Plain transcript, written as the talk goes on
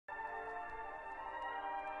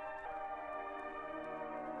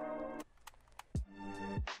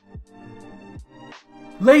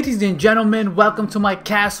Ladies and gentlemen, welcome to my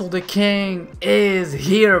castle. The king is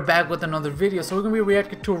here, back with another video. So we're gonna be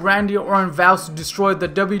reacting to Randy Orton vows to destroy the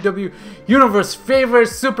WWE Universe favorite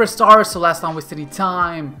superstar. So let's not waste any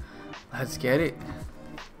time, let's get it.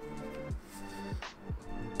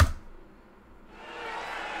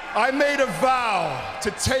 I made a vow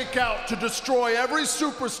to take out, to destroy every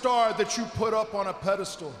superstar that you put up on a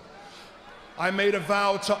pedestal. I made a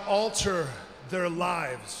vow to alter their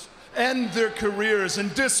lives, end their careers,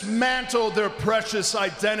 and dismantle their precious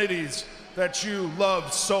identities that you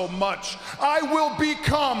love so much. I will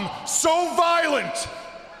become so violent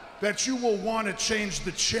that you will want to change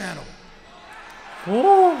the channel.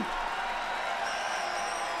 Ooh.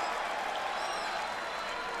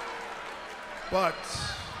 But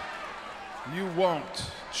you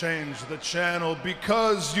won't change the channel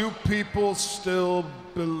because you people still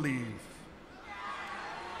believe.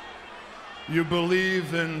 You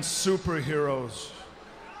believe in superheroes.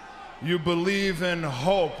 You believe in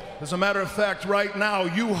hope. As a matter of fact, right now,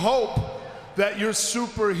 you hope that your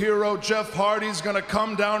superhero, Jeff Hardy's gonna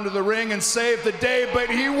come down to the ring and save the day, but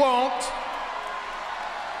he won't.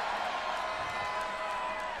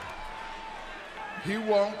 He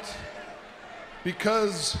won't,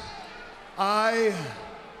 because I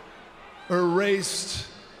erased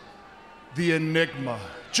the enigma.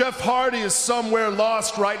 Jeff Hardy is somewhere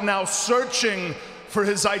lost right now, searching for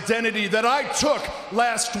his identity that I took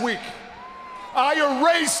last week. I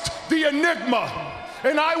erased the enigma,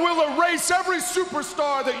 and I will erase every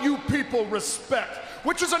superstar that you people respect,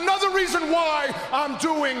 which is another reason why I'm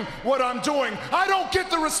doing what I'm doing. I don't get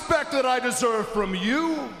the respect that I deserve from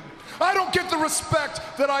you. I don't get the respect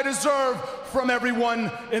that I deserve from everyone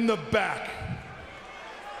in the back.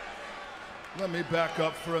 Let me back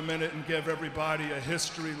up for a minute and give everybody a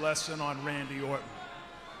history lesson on Randy Orton.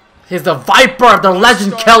 He's the Viper, the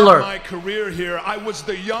legend killer. My career here, I was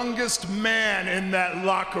the youngest man in that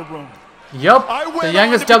locker room. Yup, the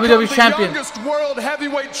youngest WWE champion. The youngest world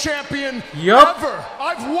heavyweight champion yup. ever.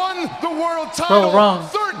 I've won the world title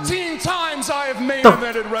 13 times. I have main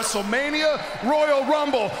evented WrestleMania, Royal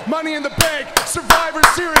Rumble, Money in the Bank, Survivor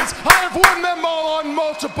Series. I have won them all on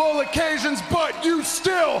multiple occasions, but you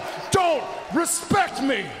still don't respect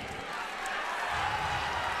me.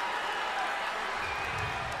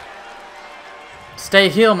 Stay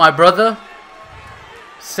heel, my brother.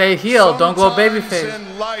 Stay heel, don't go babyface.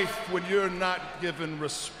 In life, when you're not given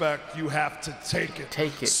respect, you have to take it.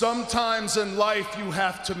 Take it. Sometimes in life, you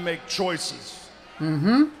have to make choices.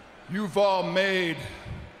 Mm-hmm. You've all made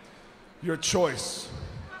your choice.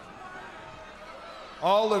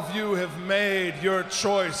 All of you have made your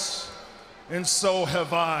choice, and so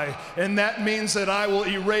have I. And that means that I will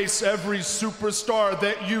erase every superstar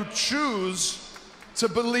that you choose to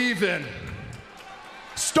believe in.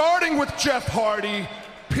 Starting with Jeff Hardy,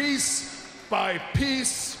 piece by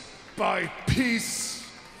piece by piece.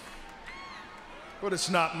 But it's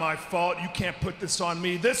not my fault. You can't put this on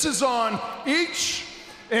me. This is on each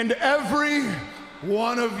and every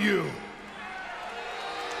one of you.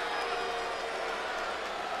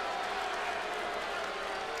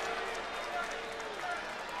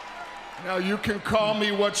 Now you can call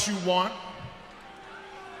me what you want.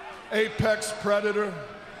 Apex Predator,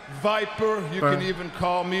 Viper, you can even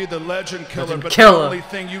call me the Legend Killer, but the only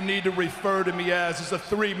thing you need to refer to me as is the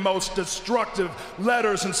three most destructive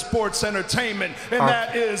letters in sports entertainment, and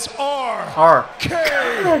that is R-K.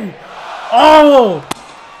 Oh!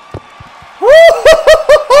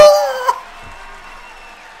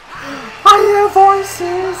 I hear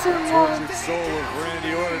voices in one. The soul of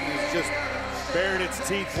Randy Orton has just bared its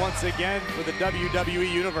teeth once again for the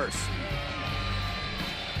WWE Universe.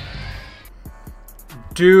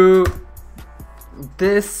 Dude,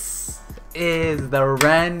 this is the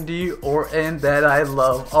Randy Orton that I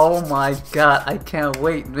love. Oh my god, I can't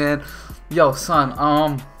wait, man. Yo, son,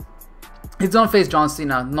 he's gonna face John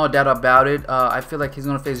Cena, no doubt about it. I feel like he's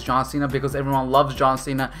gonna face John Cena because everyone loves John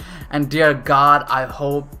Cena. And dear God, I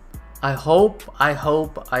hope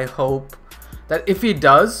that if he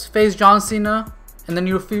does face John Cena in the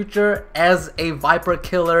near future as a Viper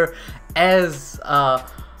Killer, as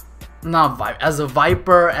as a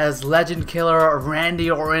Viper, as Legend Killer, Randy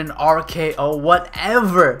Orton, RKO,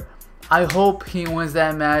 whatever, I hope he wins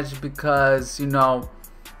that match because, you know,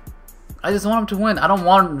 I just want him to win. I don't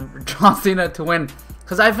want John Cena to win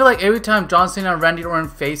because I feel like every time John Cena and Randy Orton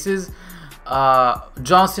faces,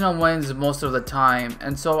 John Cena wins most of the time.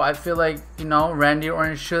 And so I feel like, you know, Randy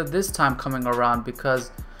Orton should this time coming around because,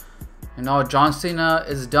 you know, John Cena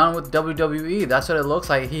is done with WWE. That's what it looks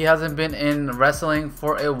like. He hasn't been in wrestling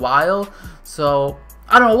for a while. So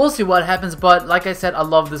I don't know, we'll see what happens, but like I said, I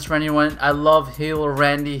love this Randy one. I love heel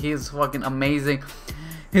Randy. He's fucking amazing.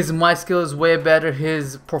 His mic skill is way better.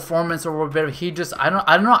 His performance are way better. He just, I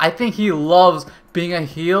don't know. I think he loves being a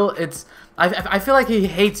heel. I feel like he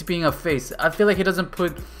hates being a face. I feel like he doesn't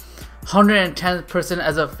put 110%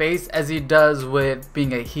 as a face as he does with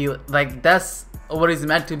being a heel. Like, that's what he's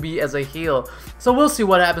meant to be as a heel. So we'll see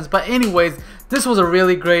what happens. But anyways, this was a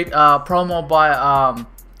really great promo by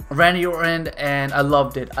Randy Orton, and I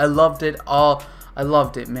loved it. I loved it all. I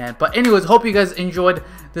loved it, man. But anyways, hope you guys enjoyed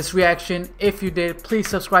this reaction. If you did, please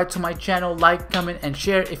subscribe to my channel, like, comment, and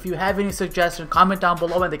share. If you have any suggestions, comment down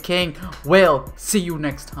below, and the King will see you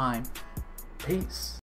next time. Peace.